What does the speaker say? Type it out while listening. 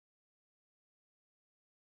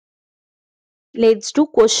Let's do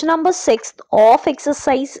question number 6 of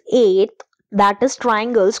exercise 8, that is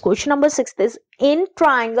triangles. Question number 6 is in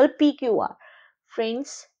triangle PQR.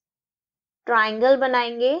 Friends, triangle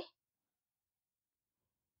बनाएंगे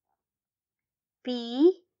P,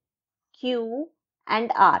 Q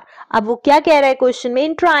and R. अब वो क्या कह रहा है क्वेश्चन में,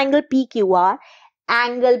 in triangle PQR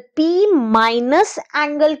angle P minus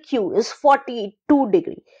angle Q is 42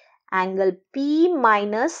 degree. Angle P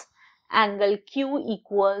minus angle Q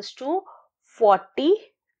equals to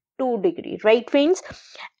 42 degree. Right friends?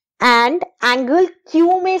 And angle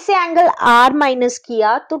Q में से angle R minus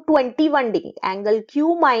किया तो 21 degree. Angle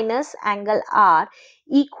Q minus angle R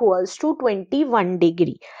equals to 21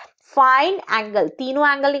 degree. Find angle, तीनों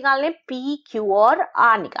angle निकालने, P Q और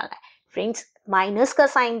are निकालना है. Friends, minus का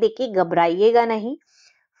साइन देखिए, घबराइएगा नहीं.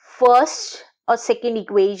 फर्स्ट और सेकंड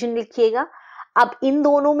इक्वेशन लिखिएगा. अब इन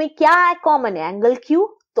दोनों में क्या है कॉमन है, एंगल क्यू.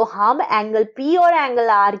 तो हम एंगल पी और एंगल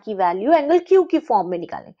आर की वैल्यू एंगल क्यू की फॉर्म में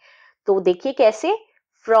निकालें. तो देखिए कैसे,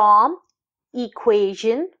 फ्रॉम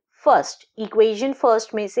इक्वेशन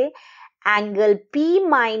फर्स्ट में से angle P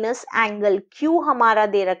minus angle Q हमारा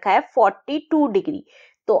दे रखा है 42 डिग्री.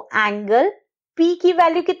 तो एंगल P की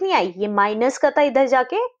वैल्यू कितनी आई, ये माइनस का था, इधर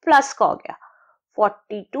जाके प्लस का हो गया,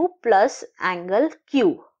 42 plus angle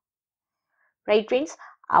Q. Right friends?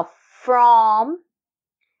 अब from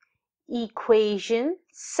equation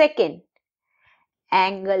second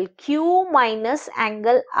angle Q minus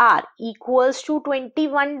angle R equals to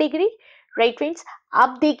 21 degree. Right friends?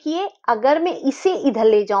 अब देखिए, अगर मैं इसे इधर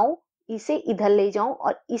ले जाऊं, इसे इधर ले जाऊं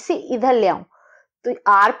और इसे इधर ले आऊं तो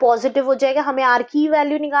R पॉजिटिव हो जाएगा. हमें R की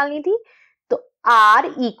वैल्यू निकालनी थी, तो R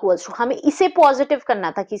इक्वल्स टू, हमें इसे पॉजिटिव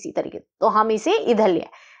करना था किसी तरीके, तो हम इसे इधर ले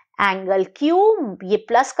आए. एंगल Q ये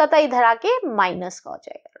प्लस का था, इधर आके माइनस का हो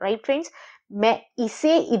जाएगा. Right friends? मैं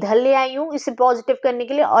इसे इधर ले आई हूं इसे पॉजिटिव करने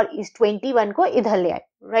के लिए और इस 21 को इधर ले आई.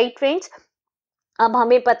 Right friends? अब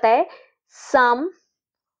हमें पता है सम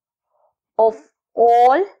of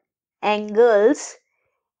all angles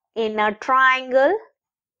in a triangle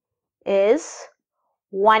is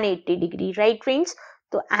 180 degree. Right friends?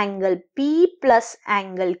 तो angle P plus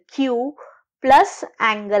angle Q plus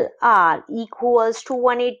angle R equals to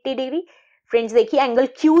 180 degree. Friends देखिए, एंगल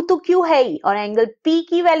Q तो Q है ही और एंगल P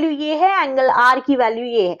की वैल्यू ये है, एंगल R की वैल्यू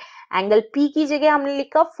ये है. एंगल P की जगह हमने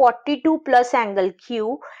लिखा 42 plus angle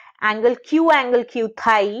Q. Angle Q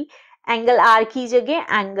था ही, एंगल R की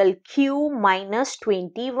जगह angle Q minus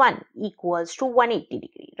 21 equals to 180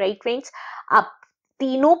 degree. Right friends? अब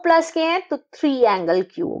तीनों प्लस के हैं तो 3 एंगल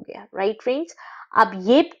Q हो गया. Right friends? अब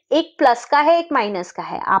ये एक प्लस का है एक माइनस का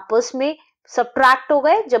है, आपस में सब्ट्रैक्ट हो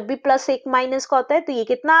गए. जब भी प्लस एक माइनस का होता है तो ये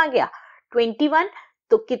कितना आ गया, 21.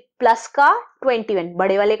 तो प्लस का 21,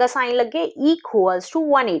 बड़े वाले का साइन लग गया, इक्वल्स टू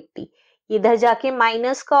 180. इधर जाके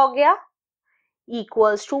माइनस का हो गया,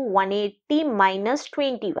 इक्वल्स टू 180 माइनस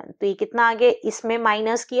 21. तो ये कितना आ गया, इसमें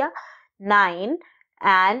माइनस किया 9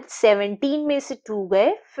 एंड 17 में से 2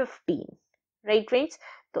 गए 15. Right friends?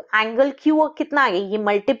 तो एंगल Q कितना आ गया, ये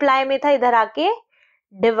मल्टीप्लाई में था, इधर आके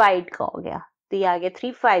डिवाइड का हो गया. तो ये आ गया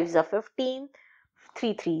 3 5 15,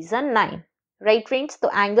 3 3 9. Right friends? तो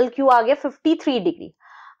एंगल Q आ गया 53 डिग्री.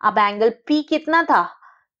 अब एंगल P कितना था,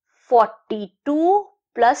 42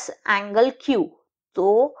 प्लस एंगल Q.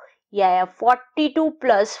 तो ये आया 42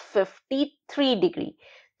 प्लस 53 डिग्री.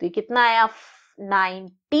 तो ये कितना आया,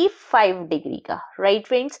 95 डिग्री का. Right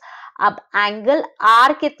friends? अब एंगल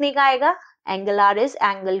R कितने का आएगा, angle R is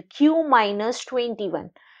angle Q minus 21.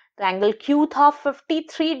 तो एंगल Q था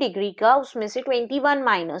 53 डिग्री का, उसमें से 21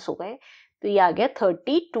 माइनस हो गए, तो ये आ गया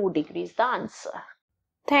 32 degree is the answer.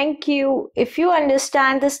 Thank you. If you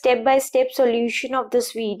understand the step-by-step solution of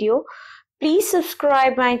this video, please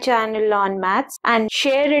subscribe my channel on Maths and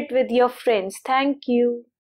share it with your friends. Thank you.